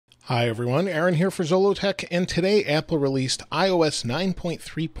Hi everyone, Aaron here for Zollotech, and today Apple released iOS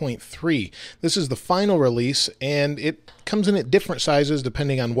 9.3.3. This is the final release, and it comes in at different sizes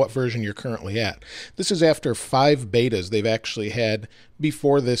depending on what version you're currently at. This is after 5 betas they've actually had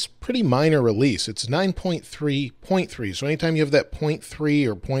before this pretty minor release. It's 9.3.3, so anytime you have that 0.3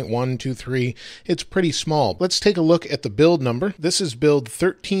 or 0.123, it's pretty small. Let's take a look at the build number. This is build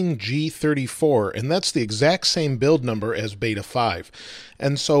 13G34, and that's the exact same build number as beta 5.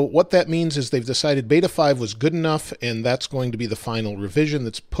 And so what that means is they've decided beta 5 was good enough, and that's going to be the final revision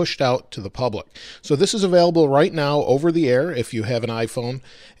that's pushed out to the public. So this is available right now over the air if you have an iPhone,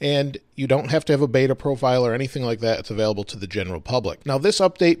 and you don't have to have a beta profile or anything like that. It's available to the general public. Now this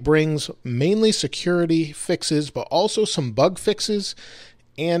update brings mainly security fixes, but also some bug fixes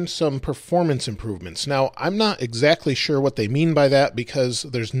and some performance improvements. Now, I'm not exactly sure what they mean by that because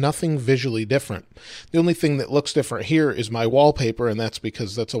there's nothing visually different. The only thing that looks different here is my wallpaper, and that's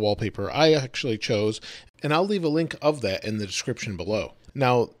because that's a wallpaper I actually chose, and I'll leave a link of that in the description below.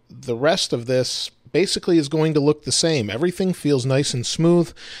 Now, the rest of this basically is going to look the same. Everything feels nice and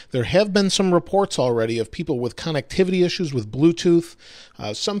smooth. There have been some reports already of people with connectivity issues with Bluetooth.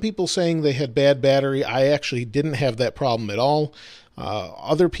 Some people saying they had bad battery. I actually didn't have that problem at all.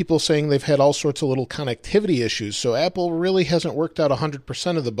 Other people saying they've had all sorts of little connectivity issues, so Apple really hasn't worked out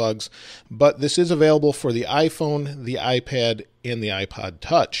 100% of the bugs, but this is available for the iPhone, the iPad, and the iPod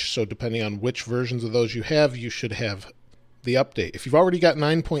Touch, so depending on which versions of those you have, you should have the update. If you've already got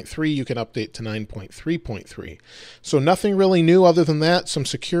 9.3, you can update to 9.3.3. So nothing really new other than that, some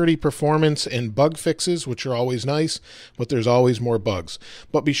security, performance, and bug fixes, which are always nice, but there's always more bugs.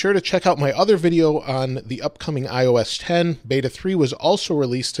 But be sure to check out my other video on the upcoming iOS 10. Beta 3 was also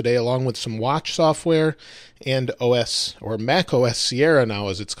released today along with some watch software and OS, or Mac OS Sierra now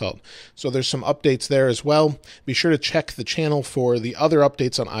as it's called. So there's some updates there as well. Be sure to check the channel for the other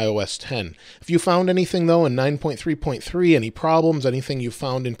updates on iOS 10. If you found anything though in 9.3.3, any problems, anything you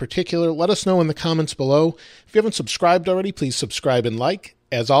found in particular, let us know in the comments below. If you haven't subscribed already, please subscribe and like.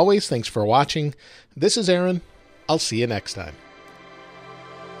 As always, thanks for watching. This is Aaron. I'll see you next time.